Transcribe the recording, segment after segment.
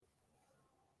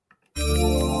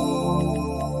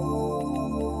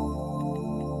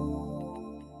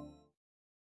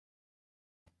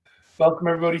Welcome,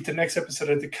 everybody, to the next episode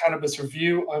of the Cannabis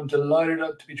Review. I'm delighted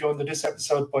to be joined in this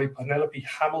episode by Penelope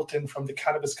Hamilton from the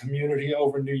cannabis community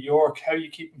over in New York. How are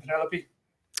you keeping, Penelope?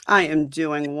 I am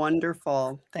doing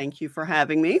wonderful. Thank you for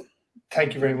having me.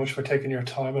 Thank you very much for taking your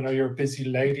time. I know you're a busy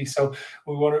lady, so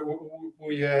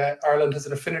Ireland has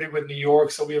an affinity with New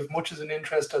York, so we have much as an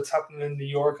interest that's happening in New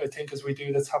York, I think, as we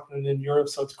do that's happening in Europe.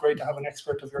 So it's great to have an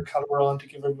expert of your caliber on to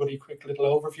give everybody a quick little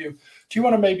overview. Do you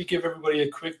want to maybe give everybody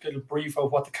a quick little brief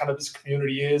of what the cannabis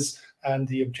community is and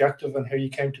the objective and how you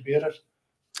came to be at it?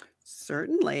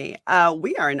 Certainly.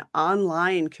 We are an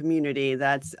online community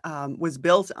that's was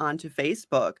built onto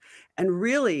Facebook and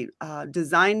really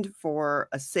designed for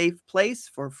a safe place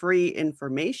for free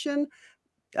information.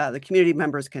 The community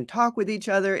members can talk with each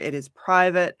other. It is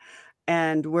private,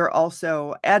 and we're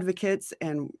also advocates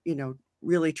and,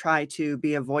 really try to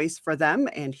be a voice for them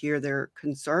and hear their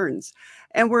concerns.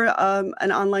 And we're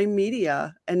an online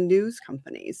media and news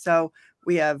company. So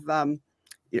we have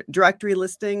directory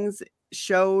listings,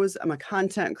 shows. I'm a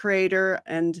content creator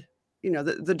and,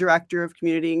 the director of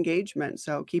community engagement.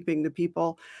 So keeping the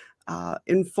people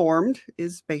informed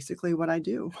is basically what I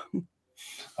do.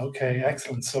 Okay,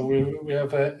 excellent. So we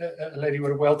have a lady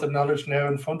with a wealth of knowledge now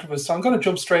in front of us. So I'm going to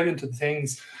jump straight into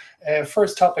things.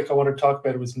 First topic I want to talk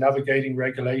about was navigating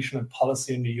regulation and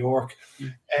policy in New York.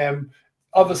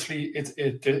 Obviously,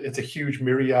 it's a huge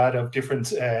myriad of different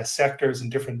sectors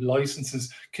and different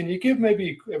licenses. Can you give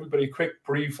maybe everybody a quick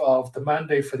brief of the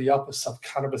mandate for the Office of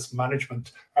Cannabis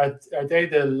Management? Are they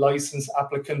the license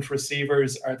applicant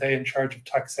receivers? Are they in charge of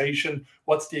taxation?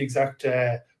 What's the exact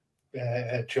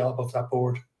job of that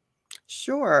board?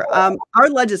 Sure. Our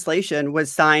legislation was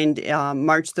signed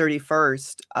March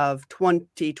 31st of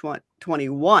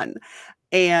 2021.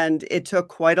 And it took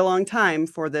quite a long time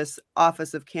for this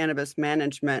Office of Cannabis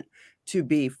Management to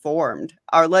be formed.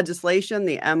 Our legislation,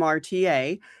 the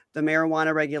MRTA, the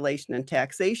Marijuana Regulation and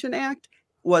Taxation Act,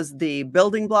 was the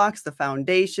building blocks, the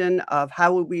foundation of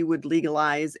how we would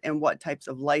legalize and what types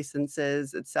of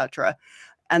licenses, et cetera.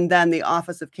 And then the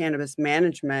Office of Cannabis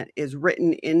Management is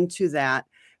written into that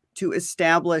to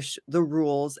establish the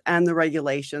rules and the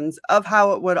regulations of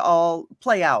how it would all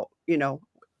play out,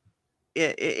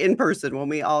 in person when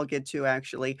we all get to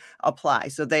actually apply.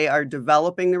 So they are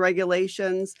developing the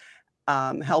regulations,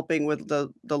 helping with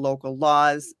the local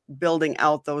laws, building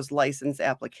out those license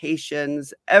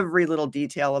applications, every little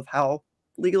detail of how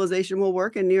legalization will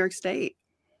work in New York State.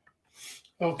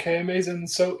 Okay, amazing.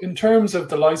 So in terms of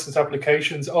the license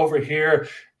applications over here,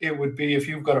 it would be if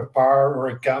you've got a bar or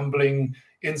a gambling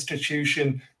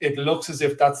institution, it looks as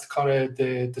if that's kind of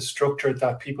the structure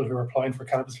that people who are applying for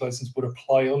cannabis license would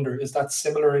apply under. Is that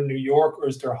similar in New York, or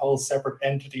is there a whole separate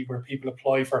entity where people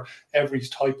apply for every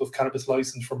type of cannabis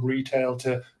license, from retail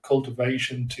to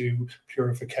cultivation to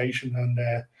purification and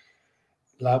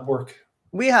lab work?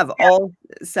 We have all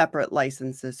separate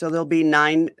licenses. So there'll be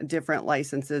 9 different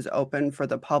licenses open for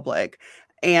the public.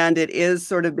 And it is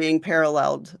sort of being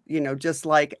paralleled, just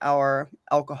like our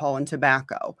alcohol and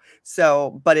tobacco.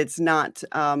 So, but it's not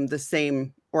the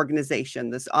same organization.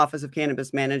 This Office of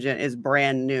Cannabis Management is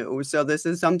brand new. So this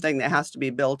is something that has to be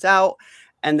built out.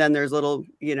 And then there's little,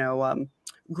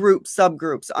 groups,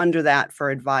 subgroups under that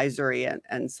for advisory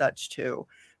and such too.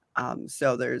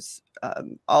 So there's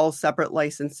all separate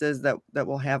licenses that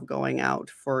we'll have going out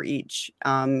for each,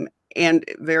 and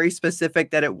very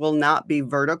specific that it will not be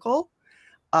vertical,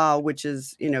 which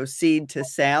is, seed to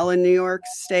sale in New York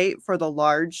State for the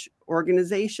large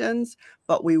organizations,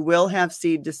 but we will have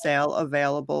seed to sale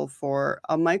available for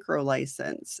a micro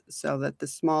license so that the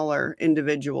smaller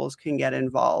individuals can get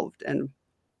involved and,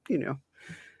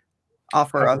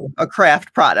 offer a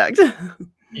craft product.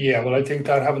 Yeah, well, I think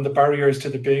that having the barriers to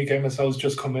the big MSOs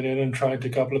just coming in and trying to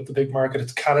gobble up the big market,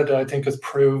 it's Canada, I think, has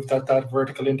proved that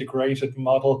vertical integrated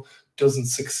model doesn't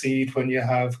succeed when you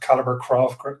have caliber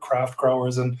craft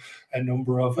growers and a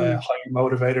number of highly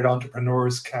motivated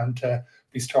entrepreneurs can't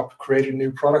be stopped creating new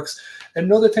products.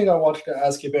 Another thing I wanted to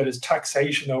ask you about is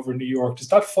taxation over in New York. Does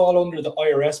that fall under the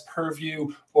IRS purview,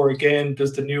 or again,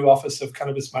 does the new Office of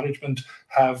Cannabis Management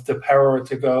have the power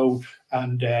to go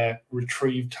and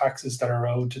retrieve taxes that are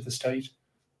owed to the state?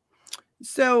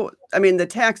 So, I mean, the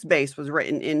tax base was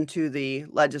written into the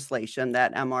legislation,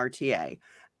 that MRTA,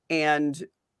 and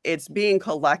it's being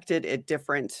collected at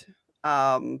different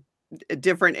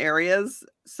areas.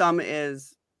 Some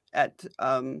is at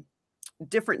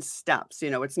different steps.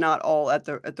 It's not all at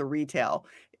the retail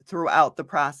throughout the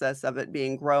process of it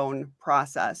being grown,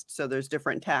 processed. So there's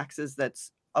different taxes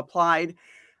that's applied,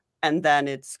 and then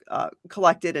it's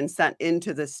collected and sent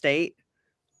into the state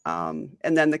And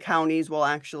then the counties will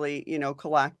actually,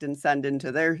 collect and send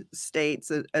into their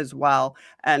states as well.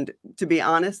 And to be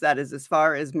honest, that is as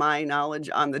far as my knowledge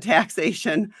on the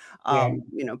taxation,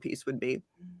 Yeah. piece would be.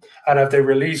 And have they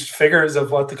released figures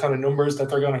of what the kind of numbers that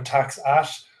they're going to tax at,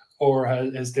 or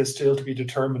is this still to be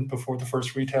determined before the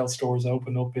first retail stores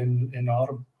open up in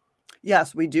autumn?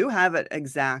 Yes, we do have it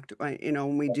exact,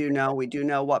 and we do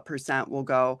know what percent will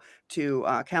go to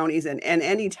counties and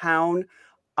any town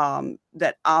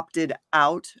that opted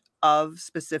out of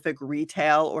specific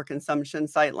retail or consumption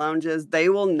site lounges, they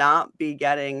will not be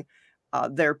getting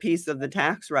their piece of the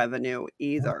tax revenue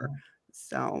either.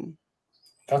 So,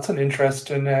 That's an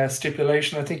interesting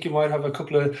stipulation. I think you might have a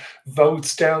couple of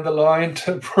votes down the line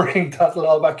to bring that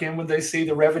law back in when they see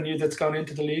the revenue that's gone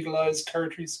into the legalized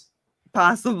territories.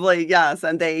 possibly, yes,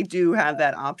 and they do have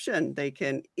that option. They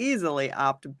can easily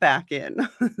opt back in.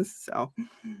 So,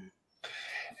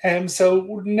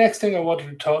 So next thing I wanted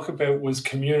to talk about was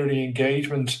community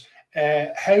engagement.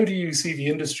 How do you see the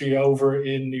industry over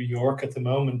in New York at the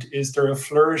moment? Is there a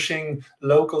flourishing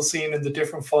local scene in the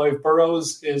different 5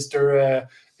 boroughs? Is there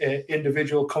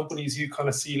individual companies you kind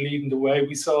of see leading the way?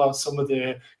 We saw some of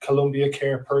the Columbia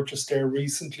Care purchase there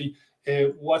recently.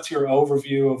 What's your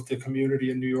overview of the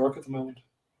community in New York at the moment?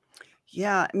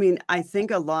 yeah, I mean, I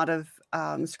think a lot of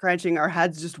scratching our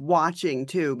heads just watching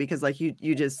too, because like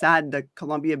you just said, the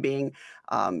Columbia being,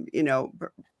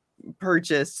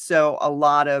 purchased. So a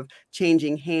lot of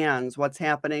changing hands, what's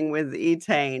happening with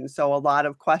Etain. So a lot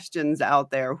of questions out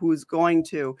there, who's going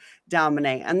to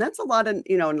dominate? And that's a lot of,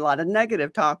 and a lot of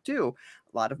negative talk too.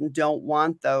 A lot of them don't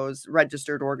want those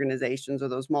registered organizations or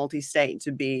those multi-state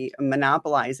to be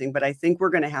monopolizing. But I think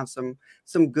we're going to have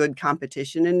some good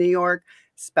competition in New York,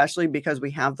 especially because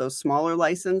we have those smaller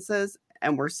licenses.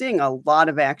 And we're seeing a lot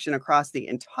of action across the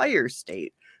entire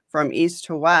state from east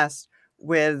to west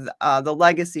with the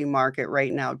legacy market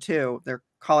right now too. They're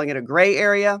calling it a gray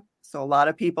area. So a lot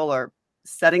of people are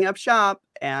setting up shop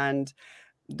and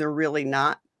they're really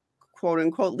not quote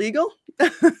unquote legal.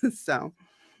 So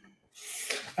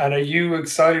And are you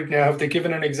excited now? Have they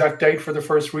given an exact date for the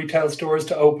first retail stores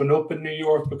to open up in New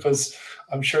York? Because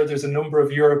I'm sure there's a number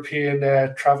of European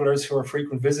travelers who are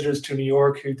frequent visitors to New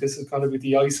York who this is going to be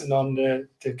the icing on the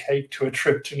cake to a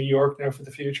trip to New York now for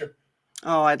the future.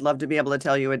 oh, I'd love to be able to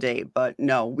tell you a date, but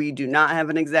no, we do not have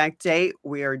an exact date.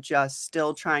 We are just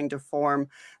still trying to form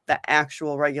the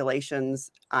actual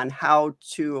regulations on how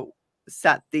to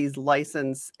set these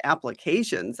license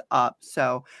applications up.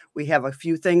 So we have a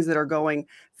few things that are going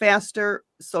faster.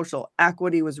 Social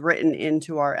equity was written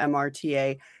into our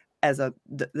MRTA as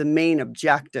the main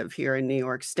objective here in New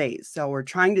York State. So we're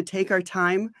trying to take our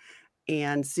time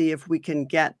and see if we can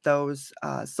get those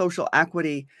social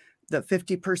equity. The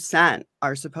 50%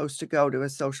 are supposed to go to a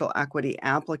social equity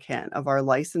applicant of our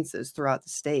licenses throughout the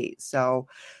state. So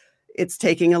it's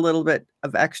taking a little bit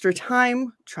of extra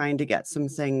time trying to get some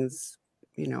things,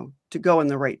 to go in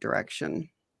the right direction.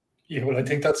 Yeah, well, I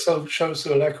think that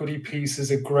social equity piece is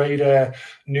a great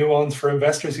nuance for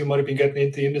investors who might have been getting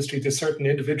into the industry. There's certain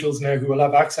individuals now who will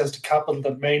have access to capital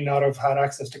that may not have had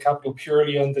access to capital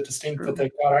purely on the distinct that True.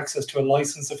 they've got access to a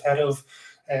license ahead of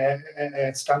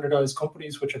standardized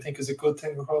companies, which I think is a good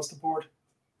thing across the board.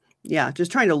 Yeah,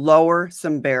 just trying to lower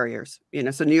some barriers.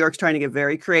 So New York's trying to get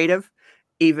very creative,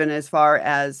 even as far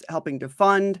as helping to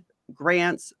fund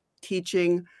grants,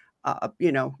 teaching,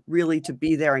 really to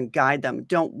be there and guide them.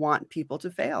 Don't want people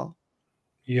to fail.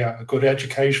 Yeah, a good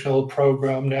educational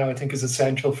program now I think is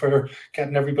essential for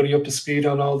getting everybody up to speed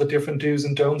on all the different do's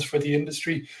and don'ts for the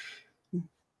industry.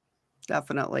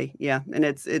 Definitely. Yeah. And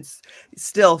it's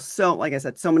still so, like I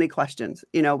said, so many questions.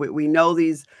 We know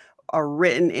these are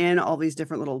written in all these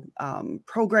different little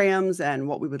programs and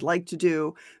what we would like to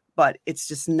do, but it's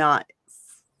just not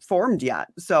formed yet.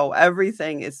 So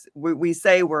everything is, we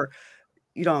say we're,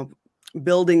 you know,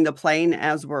 building the plane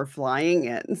as we're flying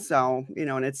it. So,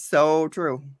 and it's so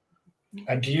true.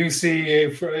 And do you see,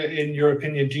 in your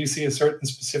opinion, do you see a certain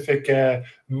specific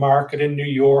market in New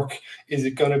York? Is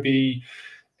it going to be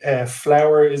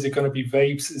flower? Is it going to be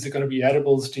vapes? Is it going to be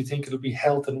edibles? Do you think it'll be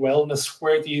health and wellness?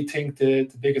 Where do you think the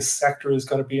biggest sector is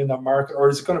going to be in that market? Or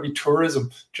is it going to be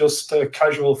tourism, just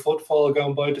casual footfall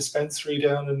going by a dispensary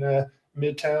down in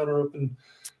Midtown or up in...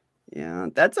 Yeah,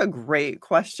 that's a great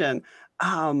question.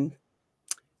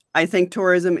 I think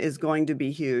tourism is going to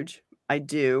be huge. I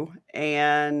do.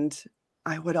 And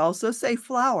I would also say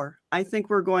flower. I think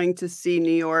we're going to see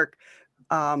New York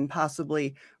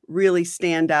possibly really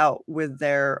stand out with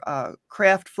their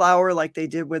craft flower like they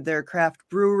did with their craft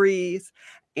breweries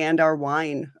and our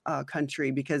wine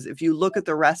country, because if you look at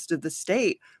the rest of the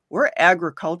state, we're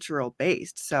agricultural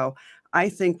based. So I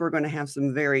think we're going to have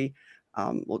some very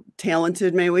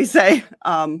talented, may we say,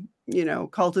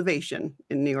 cultivation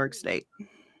in New York State.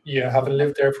 Yeah, having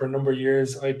lived there for a number of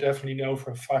years, I definitely know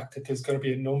for a fact that there's going to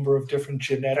be a number of different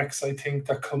genetics, I think,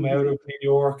 that come out of New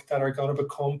York that are going to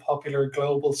become popular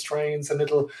global strains, and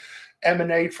it'll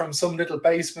emanate from some little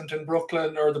basement in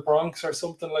Brooklyn or the Bronx or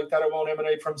something like that. It won't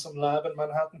emanate from some lab in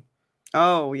Manhattan.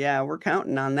 Oh yeah, we're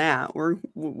counting on that.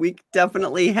 We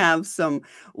definitely have some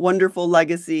wonderful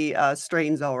legacy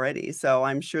strains already, so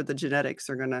I'm sure the genetics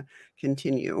are going to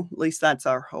continue. At least that's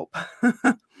our hope.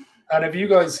 And have you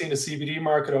guys seen a CBD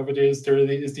market over there? Is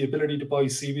the ability to buy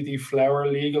CBD flower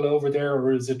legal over there,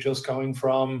 or is it just going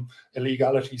from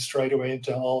illegality straight away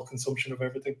into all consumption of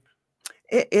everything?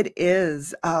 It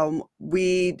is.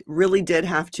 We really did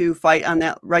have to fight on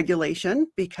that regulation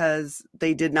because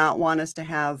they did not want us to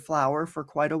have flour for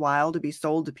quite a while to be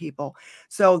sold to people.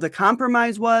 So the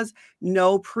compromise was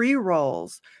no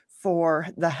pre-rolls for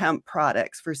the hemp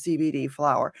products for CBD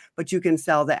flour, but you can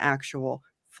sell the actual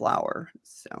flour.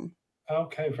 So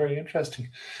Okay, very interesting.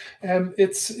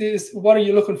 It's is what are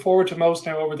you looking forward to most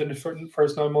now over the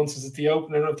first 9 months? Is it the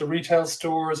opening of the retail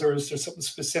stores, or is there something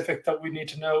specific that we need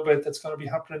to know about that's going to be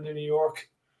happening in New York?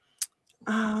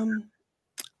 um,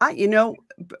 I, you know,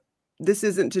 this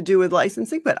isn't to do with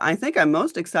licensing, but I think I'm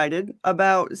most excited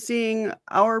about seeing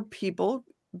our people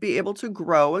be able to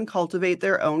grow and cultivate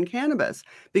their own cannabis.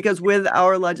 Because with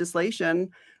our legislation,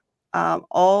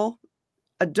 all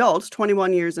adults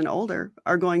 21 years and older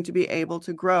are going to be able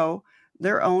to grow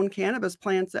their own cannabis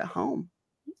plants at home.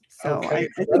 So Okay,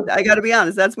 I think I got to be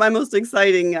honest, that's my most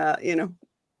exciting,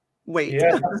 wait.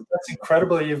 yeah, that's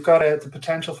incredible. You've got the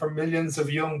potential for millions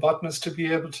of young botanists to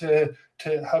be able to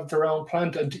have their own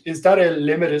plant. And is that a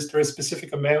limit? Is there a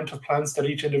specific amount of plants that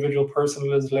each individual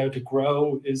person is allowed to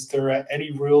grow? Is there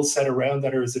any rules set around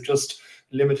that, or is it just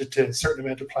limited to a certain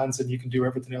amount of plants and you can do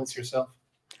everything else yourself?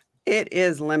 It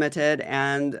is limited,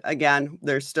 and again,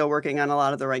 they're still working on a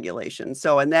lot of the regulations.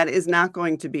 So, and that is not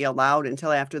going to be allowed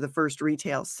until after the first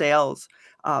retail sales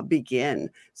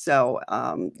begin. So,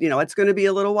 it's going to be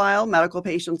a little while. Medical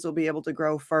patients will be able to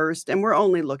grow first, and we're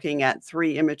only looking at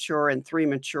 3 immature and 3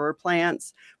 mature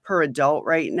plants per adult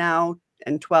right now,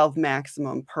 and 12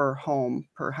 maximum per home,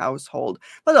 per household.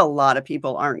 But a lot of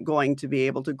people aren't going to be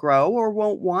able to grow or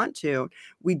won't want to.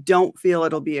 We don't feel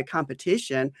it'll be a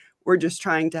competition. We're just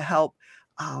trying to help,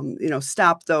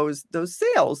 stop those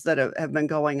sales that have been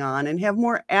going on and have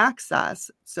more access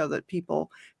so that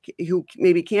people who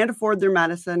maybe can't afford their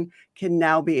medicine can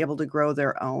now be able to grow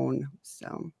their own.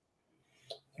 So.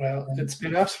 Well, it's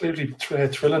been absolutely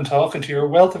thrilling talking to you. A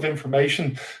wealth of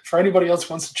information. For anybody else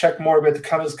who wants to check more about the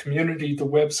cannabis community, the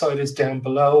website is down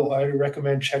below. I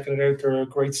recommend checking it out. They're a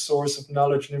great source of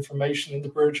knowledge and information in the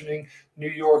burgeoning New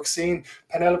York scene.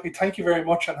 Penelope, thank you very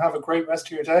much and have a great rest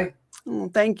of your day.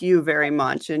 Thank you very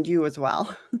much, and you as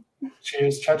well.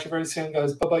 Cheers. Chat to you very soon,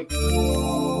 guys.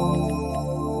 Bye-bye.